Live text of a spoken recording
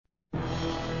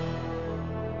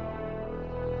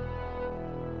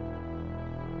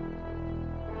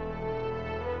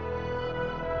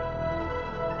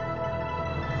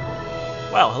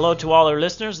Well, hello to all our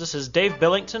listeners. This is Dave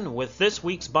Billington with this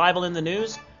week's Bible in the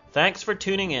News. Thanks for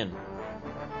tuning in.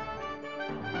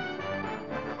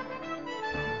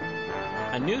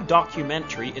 A new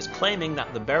documentary is claiming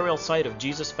that the burial site of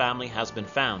Jesus' family has been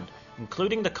found,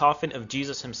 including the coffin of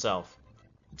Jesus himself.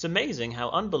 It's amazing how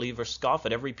unbelievers scoff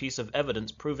at every piece of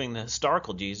evidence proving the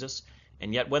historical Jesus,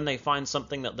 and yet when they find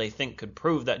something that they think could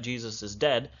prove that Jesus is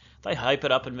dead, they hype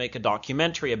it up and make a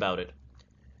documentary about it.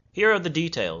 Here are the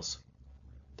details.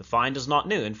 The find is not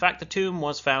new. In fact, the tomb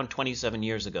was found 27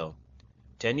 years ago.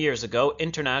 10 years ago,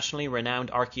 internationally renowned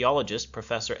archaeologist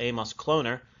Professor Amos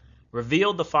Kloner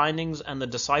revealed the findings and the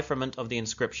decipherment of the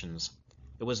inscriptions.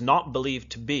 It was not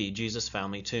believed to be Jesus'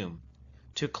 family tomb.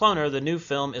 To Kloner, the new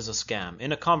film is a scam.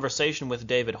 In a conversation with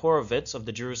David Horowitz of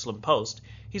the Jerusalem Post,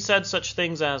 he said such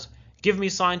things as, "Give me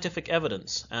scientific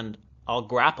evidence, and I'll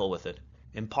grapple with it.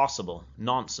 Impossible.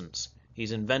 Nonsense.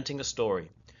 He's inventing a story."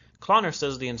 Kloner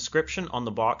says the inscription on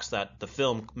the box that the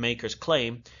film makers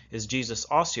claim is Jesus'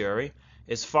 ossuary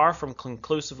is far from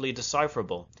conclusively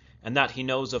decipherable, and that he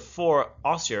knows of 4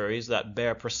 ossuaries that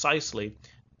bear precisely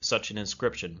such an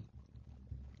inscription.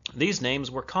 These names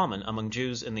were common among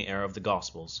Jews in the era of the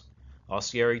Gospels.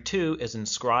 Ossuary 2 is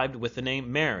inscribed with the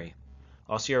name Mary.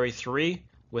 Ossuary 3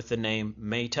 with the name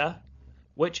Meta,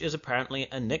 which is apparently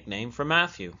a nickname for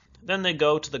Matthew. Then they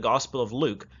go to the Gospel of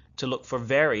Luke to look for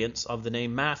variants of the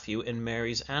name Matthew in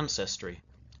Mary's ancestry.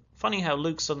 Funny how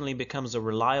Luke suddenly becomes a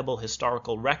reliable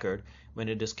historical record when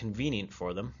it is convenient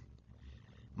for them.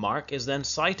 Mark is then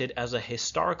cited as a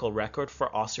historical record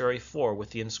for Ossuary 4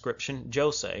 with the inscription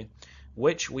Jose,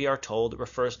 which we are told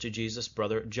refers to Jesus'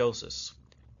 brother Joseph.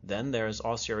 Then there is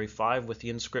Ossuary 5 with the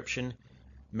inscription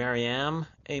Mariam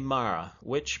a Mara,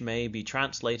 which may be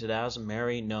translated as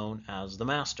Mary known as the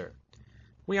Master.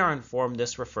 We are informed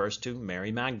this refers to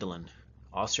Mary Magdalene.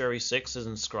 Ossuary 6 is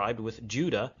inscribed with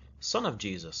Judah, son of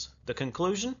Jesus. The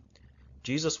conclusion?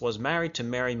 Jesus was married to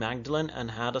Mary Magdalene and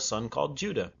had a son called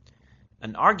Judah.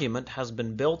 An argument has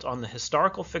been built on the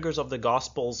historical figures of the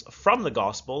Gospels from the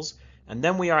Gospels, and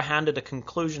then we are handed a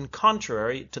conclusion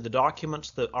contrary to the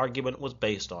documents the argument was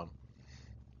based on.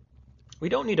 We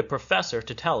don't need a professor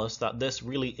to tell us that this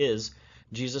really is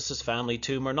Jesus' family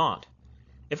tomb or not.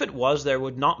 If it was, there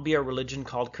would not be a religion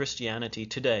called Christianity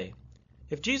today.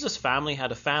 If Jesus' family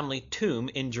had a family tomb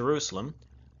in Jerusalem,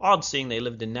 odd seeing they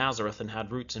lived in Nazareth and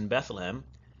had roots in Bethlehem,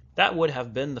 that would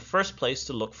have been the first place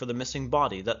to look for the missing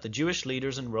body that the Jewish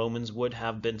leaders and Romans would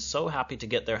have been so happy to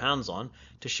get their hands on,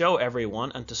 to show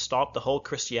everyone and to stop the whole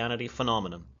Christianity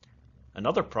phenomenon.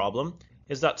 Another problem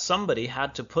is that somebody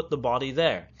had to put the body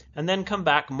there, and then come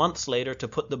back months later to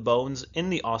put the bones in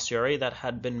the ossuary that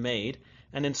had been made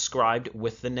and inscribed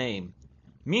with the name.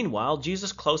 Meanwhile,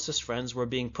 Jesus' closest friends were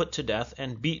being put to death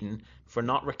and beaten for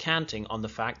not recanting on the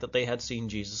fact that they had seen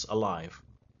Jesus alive.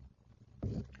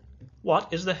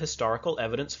 What is the historical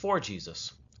evidence for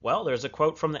Jesus? Well, there's a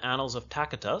quote from the Annals of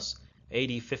Tacitus,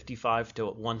 AD 55 to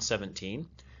 117,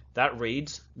 that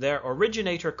reads, "Their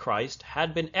originator Christ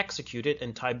had been executed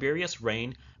in Tiberius'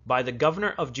 reign by the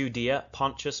governor of Judea,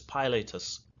 Pontius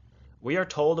Pilatus." We are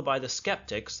told by the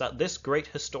skeptics that this great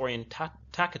historian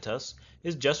Tacitus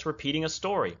is just repeating a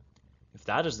story. If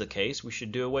that is the case, we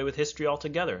should do away with history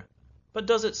altogether. But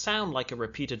does it sound like a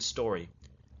repeated story?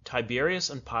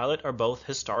 Tiberius and Pilate are both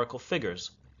historical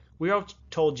figures. We are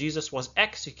told Jesus was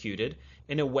executed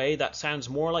in a way that sounds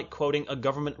more like quoting a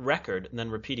government record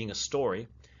than repeating a story.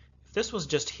 If this was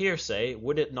just hearsay,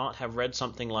 would it not have read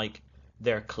something like,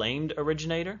 "their claimed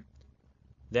originator"?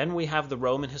 Then we have the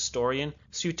Roman historian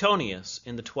Suetonius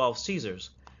in the 12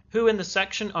 Caesars, who in the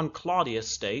section on Claudius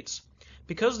states,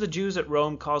 "Because the Jews at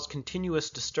Rome caused continuous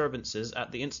disturbances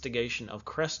at the instigation of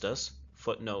Christus,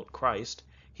 footnote Christ,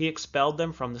 he expelled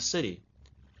them from the city."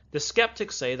 The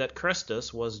skeptics say that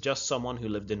Christus was just someone who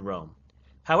lived in Rome.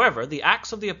 However, the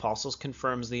Acts of the Apostles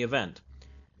confirms the event,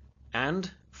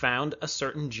 and found a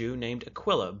certain Jew named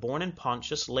Aquila, born in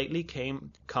Pontus, lately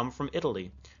come from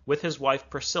Italy, with his wife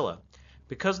Priscilla,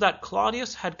 because that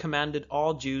Claudius had commanded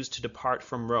all Jews to depart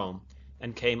from Rome,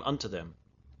 and came unto them.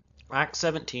 Acts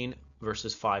 17,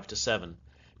 verses 5 to 7,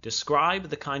 describe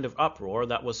the kind of uproar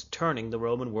that was turning the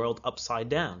Roman world upside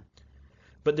down.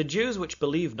 But the Jews which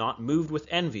believed not, moved with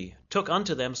envy, took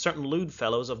unto them certain lewd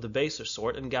fellows of the baser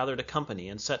sort, and gathered a company,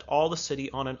 and set all the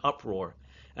city on an uproar,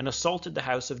 and assaulted the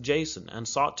house of Jason, and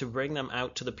sought to bring them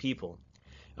out to the people.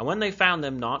 And when they found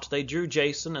them not, they drew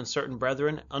Jason and certain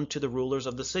brethren unto the rulers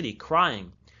of the city,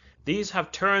 crying, These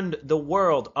have turned the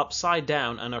world upside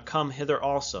down, and are come hither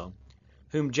also,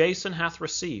 whom Jason hath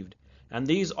received, and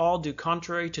these all do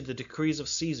contrary to the decrees of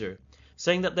Caesar,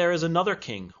 saying that there is another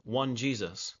king, one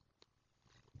Jesus.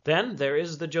 Then there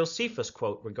is the Josephus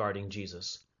quote regarding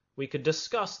Jesus. We could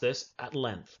discuss this at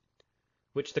length,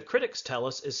 which the critics tell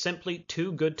us is simply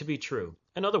too good to be true.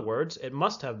 In other words, it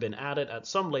must have been added at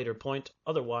some later point,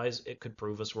 otherwise it could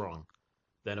prove us wrong.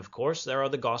 Then, of course, there are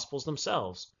the Gospels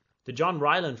themselves. The John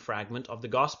Ryland fragment of the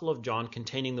Gospel of John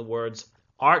containing the words,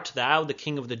 "Art thou the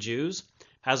King of the Jews?"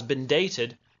 has been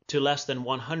dated to less than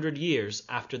 100 years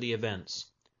after the events.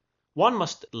 One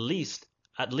must at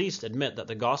least admit that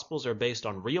the Gospels are based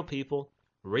on real people,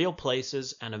 real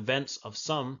places, and events,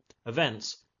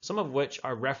 some of which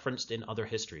are referenced in other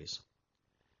histories.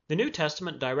 The New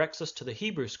Testament directs us to the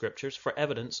Hebrew Scriptures for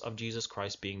evidence of Jesus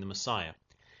Christ being the Messiah.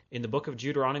 In the book of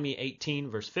Deuteronomy 18,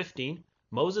 verse 15,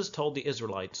 Moses told the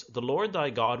Israelites, "The Lord thy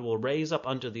God will raise up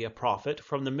unto thee a prophet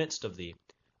from the midst of thee,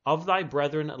 of thy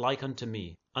brethren like unto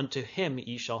me, unto him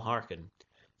ye shall hearken."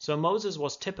 So Moses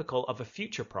was typical of a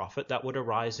future prophet that would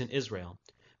arise in Israel.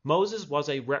 Moses was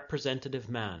a representative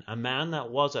man, a man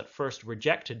that was at first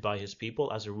rejected by his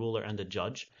people as a ruler and a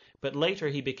judge, but later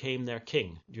he became their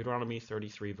king. Deuteronomy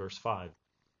 33, verse 5.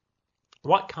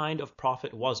 What kind of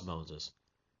prophet was Moses?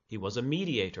 He was a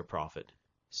mediator prophet.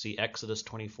 See Exodus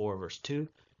 24, verse 2,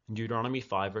 and Deuteronomy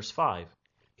 5, verse 5.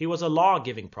 He was a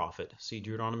law-giving prophet. See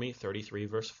Deuteronomy 33,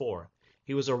 verse 4.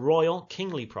 He was a royal,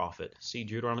 kingly prophet. See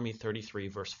Deuteronomy 33,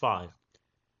 verse 5.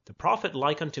 The prophet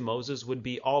like unto Moses would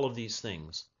be all of these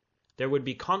things. There would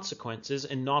be consequences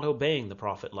in not obeying the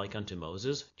prophet like unto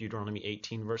Moses, Deuteronomy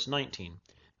 18, verse 19.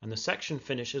 And the section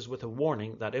finishes with a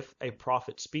warning that if a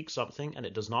prophet speaks something and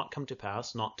it does not come to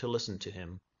pass, not to listen to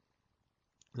him.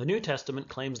 The New Testament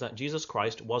claims that Jesus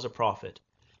Christ was a prophet,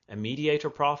 a mediator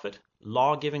prophet,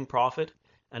 law-giving prophet,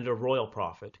 and a royal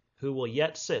prophet, who will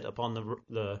yet sit upon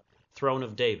the throne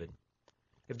of David.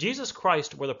 If Jesus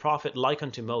Christ were the prophet like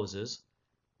unto Moses,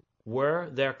 were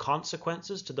there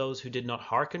consequences to those who did not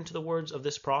hearken to the words of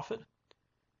this prophet?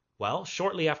 Well,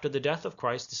 shortly after the death of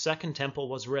Christ, the second temple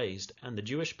was raised, and the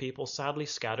Jewish people sadly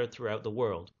scattered throughout the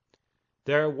world.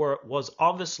 There was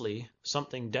obviously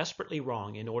something desperately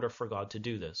wrong in order for God to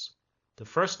do this. The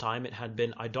first time it had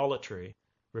been idolatry,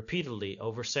 repeatedly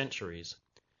over centuries.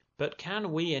 But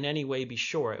can we in any way be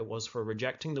sure it was for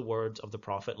rejecting the words of the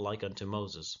prophet like unto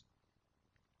Moses?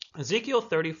 Ezekiel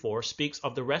 34 speaks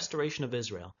of the restoration of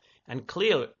Israel, and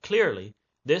clearly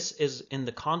this is in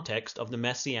the context of the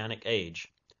Messianic age.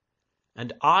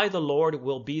 "And I, the Lord,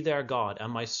 will be their God,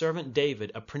 and my servant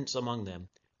David a prince among them.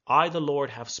 I, the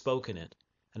Lord, have spoken it,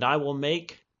 and I will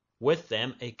make with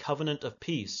them a covenant of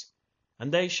peace,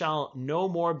 and they shall no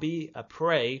more be a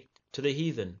prey to the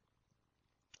heathen.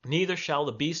 Neither shall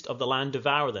the beast of the land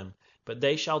devour them, but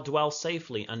they shall dwell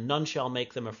safely, and none shall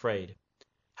make them afraid."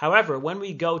 However, when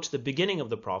we go to the beginning of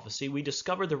the prophecy, we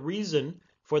discover the reason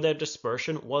for their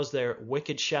dispersion was their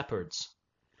wicked shepherds.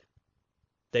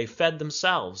 They fed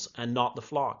themselves and not the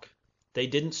flock. They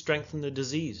didn't strengthen the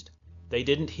diseased. They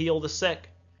didn't heal the sick.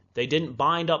 They didn't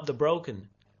bind up the broken.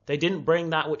 They didn't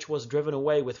bring that which was driven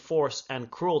away with force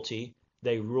and cruelty.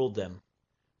 They ruled them.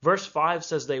 Verse 5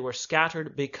 says they were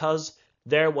scattered because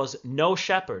there was no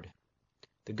shepherd.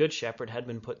 The good shepherd had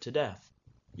been put to death.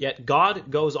 Yet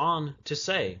God goes on to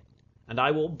say, "And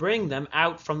I will bring them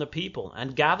out from the people,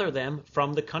 and gather them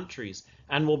from the countries,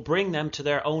 and will bring them to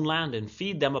their own land, and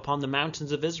feed them upon the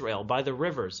mountains of Israel, by the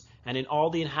rivers, and in all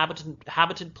the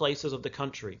inhabited places of the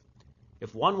country."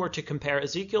 If one were to compare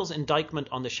Ezekiel's indictment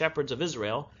on the shepherds of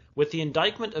Israel with the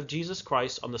indictment of Jesus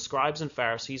Christ on the scribes and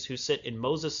Pharisees who sit in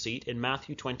Moses' seat in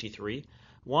Matthew 23,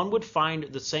 one would find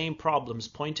the same problems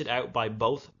pointed out by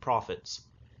both prophets.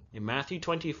 In Matthew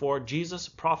 24, Jesus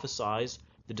prophesies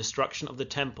the destruction of the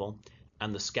temple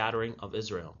and the scattering of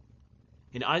Israel.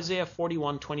 In Isaiah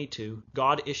 41:22,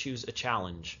 God issues a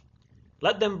challenge.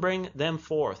 "Let them bring them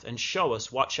forth, and show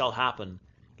us what shall happen.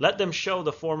 Let them show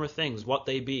the former things what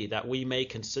they be, that we may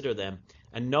consider them,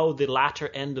 and know the latter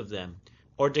end of them,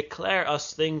 or declare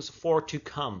us things for to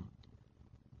come."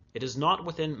 It is not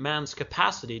within man's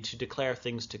capacity to declare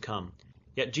things to come,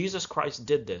 yet Jesus Christ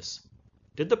did this.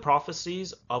 Did the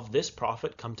prophecies of this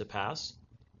prophet come to pass?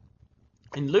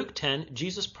 In Luke 10,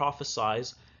 Jesus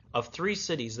prophesies of 3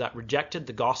 cities that rejected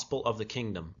the gospel of the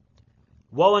kingdom.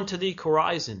 "Woe unto thee,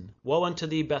 Chorazin! Woe unto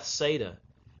thee, Bethsaida!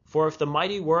 For if the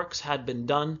mighty works had been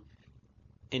done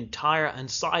in Tyre and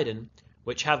Sidon,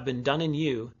 which have been done in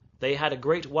you, they had a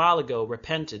great while ago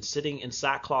repented, sitting in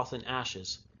sackcloth and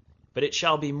ashes. But it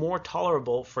shall be more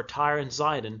tolerable for Tyre and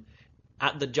Sidon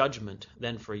at the judgment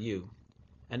than for you.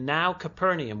 And now,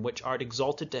 Capernaum, which art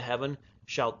exalted to heaven,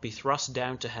 shalt be thrust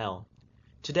down to hell."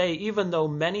 Today, even though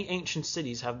many ancient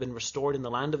cities have been restored in the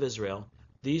land of Israel,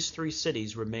 these 3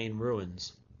 cities remain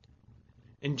ruins.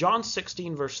 In John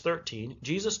 16, verse 13,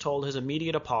 Jesus told his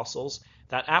immediate apostles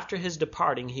that after his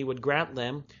departing he would grant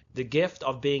them the gift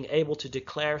of being able to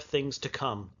declare things to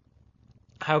come.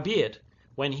 Howbeit,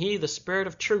 when he, the Spirit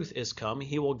of truth, is come,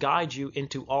 he will guide you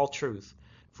into all truth.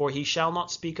 For he shall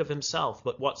not speak of himself,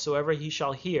 but whatsoever he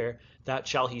shall hear, that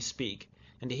shall he speak,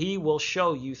 and he will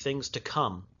show you things to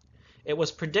come. It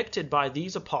was predicted by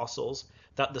these apostles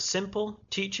that the simple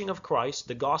teaching of Christ,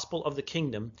 the gospel of the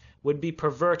kingdom, would be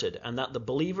perverted, and that the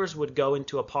believers would go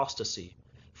into apostasy.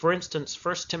 For instance,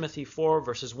 1 Timothy 4,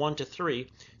 verses 1 to 3,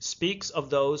 speaks of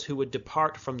those who would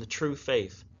depart from the true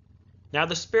faith. Now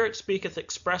the Spirit speaketh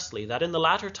expressly that in the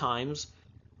latter times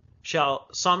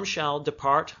some shall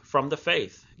depart from the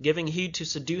faith, giving heed to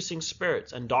seducing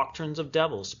spirits and doctrines of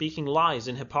devils, speaking lies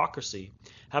in hypocrisy,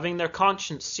 having their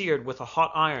conscience seared with a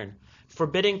hot iron,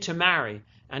 forbidding to marry,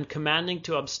 and commanding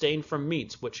to abstain from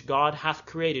meats which God hath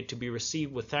created to be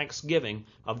received with thanksgiving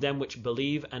of them which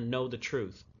believe and know the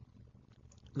truth.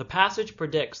 The passage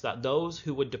predicts that those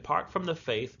who would depart from the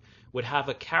faith would have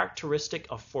a characteristic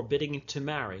of forbidding to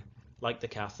marry, like the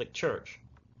Catholic Church,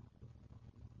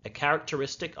 a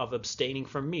characteristic of abstaining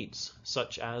from meats,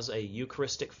 such as a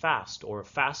Eucharistic fast or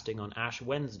fasting on Ash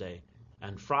Wednesday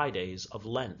and Fridays of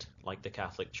Lent, like the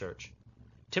Catholic Church.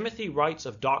 Timothy writes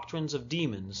of doctrines of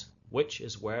demons, which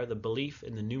is where the belief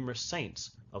in the numerous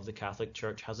saints of the Catholic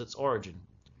Church has its origin.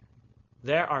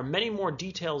 There are many more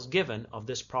details given of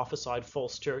this prophesied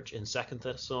false church in 2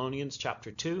 Thessalonians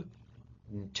chapter 2,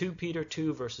 in 2 Peter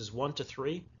 2 verses 1 to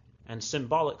 3, and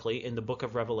symbolically in the book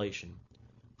of Revelation.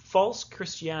 False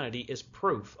Christianity is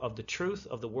proof of the truth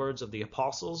of the words of the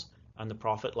apostles and the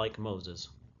prophet like Moses.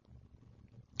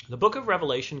 The book of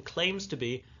Revelation claims to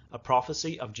be a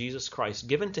prophecy of Jesus Christ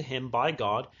given to him by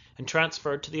God and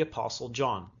transferred to the apostle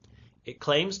John. It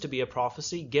claims to be a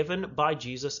prophecy given by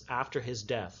Jesus after his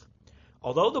death.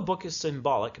 Although the book is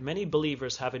symbolic, many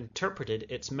believers have interpreted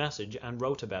its message and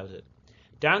wrote about it.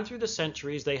 Down through the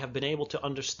centuries, they have been able to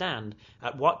understand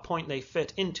at what point they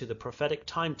fit into the prophetic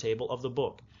timetable of the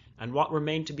book and what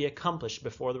remained to be accomplished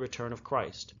before the return of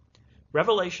Christ.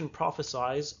 Revelation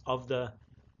prophesies of the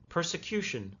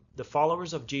persecution the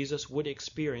followers of Jesus would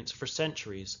experience for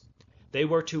centuries. They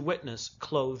were to witness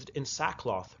clothed in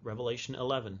sackcloth, Revelation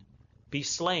 11, be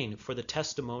slain for the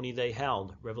testimony they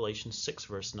held, Revelation 6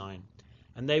 verse 9,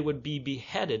 and they would be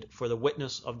beheaded for the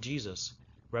witness of Jesus,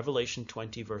 Revelation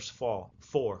 20 verse 4.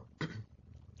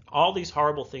 All these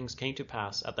horrible things came to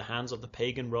pass at the hands of the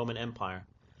pagan Roman Empire,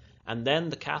 and then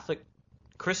the Catholic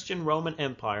Christian Roman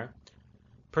Empire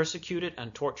persecuted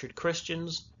and tortured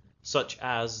Christians such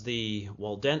as the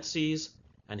Waldenses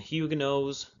and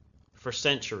Huguenots for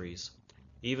centuries,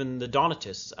 even the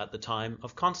Donatists at the time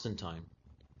of Constantine.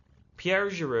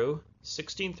 Pierre Giroux,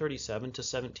 1637 to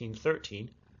 1713,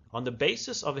 on the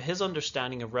basis of his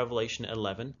understanding of Revelation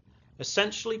 11,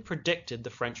 essentially predicted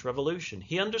the French Revolution.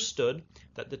 He understood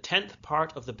that the 10th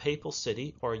part of the papal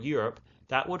city, or Europe,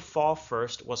 that would fall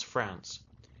first was France.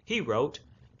 He wrote,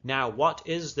 "Now what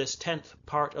is this 10th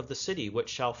part of the city which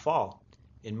shall fall?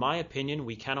 In my opinion,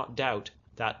 we cannot doubt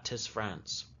that 'tis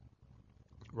France."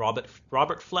 Robert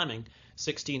Fleming,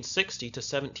 1660 to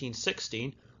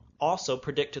 1716, also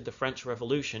predicted the French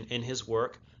Revolution in his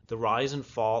work The Rise and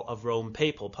Fall of Rome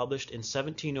Papal, published in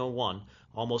 1701,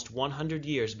 almost 100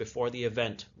 years before the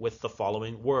event, with the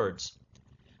following words: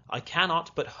 "I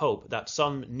cannot but hope that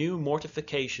some new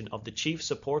mortification of the chief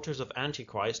supporters of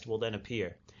Antichrist will then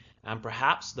appear, and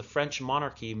perhaps the French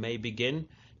monarchy may begin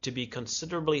to be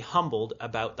considerably humbled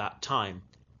about that time,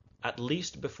 at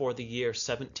least before the year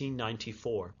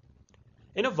 1794.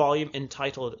 In a volume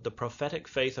entitled The Prophetic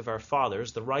Faith of Our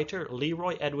Fathers, the writer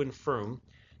Leroy Edwin Froom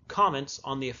comments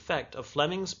on the effect of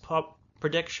Fleming's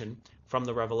prediction from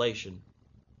the Revelation.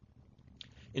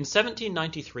 In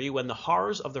 1793, when the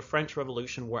horrors of the French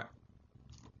Revolution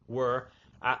were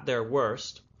at their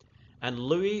worst, and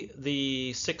Louis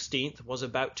XVI was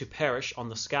about to perish on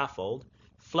the scaffold,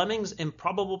 Fleming's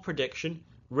improbable prediction,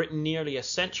 written nearly a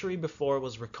century before,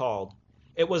 was recalled.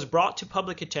 It was brought to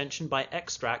public attention by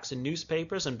extracts in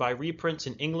newspapers and by reprints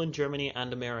in England, Germany,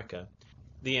 and America.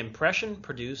 The impression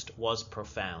produced was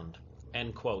profound."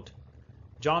 End quote.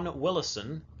 John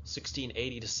Willison,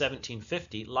 1680 to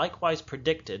 1750, likewise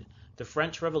predicted the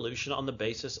French Revolution on the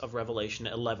basis of Revelation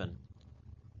 11.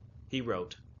 He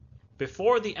wrote,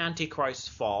 "Before the Antichrist's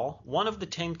fall, one of the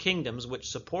 10 kingdoms which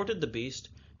supported the beast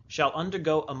shall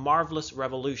undergo a marvelous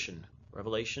revolution,"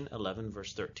 Revelation 11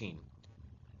 verse 13,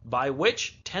 by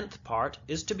which 10th part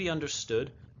is to be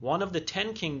understood one of the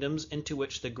 10 kingdoms into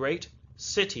which the great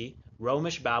city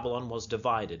Romish Babylon was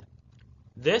divided.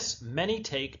 This many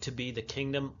take to be the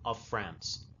kingdom of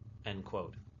France." End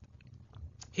quote.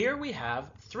 Here we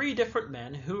have three different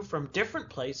men who from different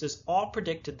places all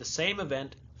predicted the same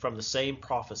event from the same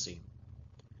prophecy.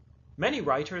 Many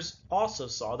writers also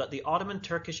saw that the Ottoman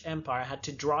Turkish Empire had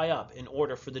to dry up in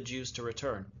order for the Jews to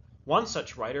return. One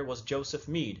such writer was Joseph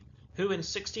Mede, who in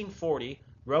 1640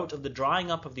 wrote of the drying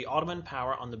up of the Ottoman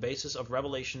power on the basis of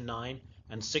Revelation 9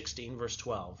 and 16 verse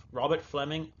 12. Robert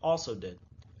Fleming also did.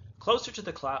 Closer to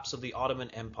the collapse of the Ottoman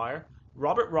Empire,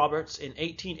 Robert Roberts in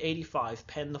 1885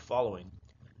 penned the following: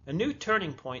 "A new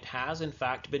turning point has, in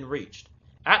fact, been reached,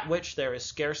 at which there is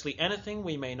scarcely anything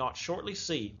we may not shortly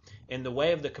see in the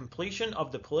way of the completion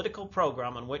of the political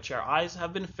program on which our eyes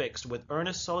have been fixed with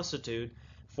earnest solicitude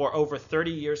for over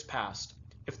 30 years past.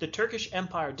 If the Turkish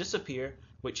Empire disappear,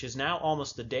 which is now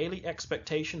almost the daily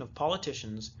expectation of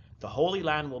politicians, the Holy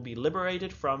Land will be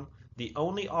liberated from the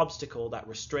only obstacle that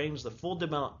restrains the full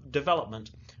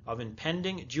development of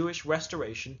impending Jewish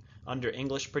restoration under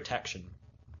English protection."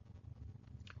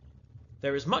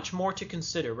 There is much more to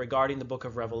consider regarding the book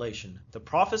of Revelation, the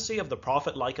prophecy of the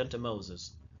prophet like unto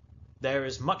Moses. There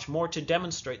is much more to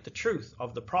demonstrate the truth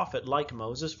of the prophet like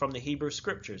Moses from the Hebrew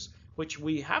Scriptures, which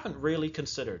we haven't really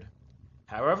considered.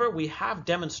 However, we have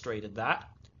demonstrated that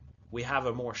we have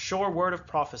a more sure word of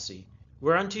prophecy,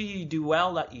 whereunto ye do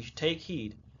well that ye take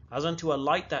heed, as unto a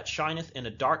light that shineth in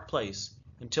a dark place,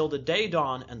 until the day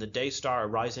dawn and the day star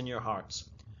arise in your hearts.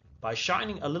 By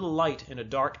shining a little light in a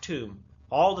dark tomb,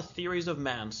 all the theories of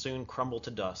man soon crumble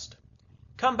to dust.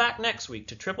 Come back next week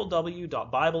to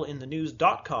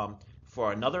www.bibleinthenews.com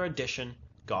for another edition,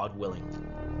 God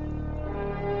willing.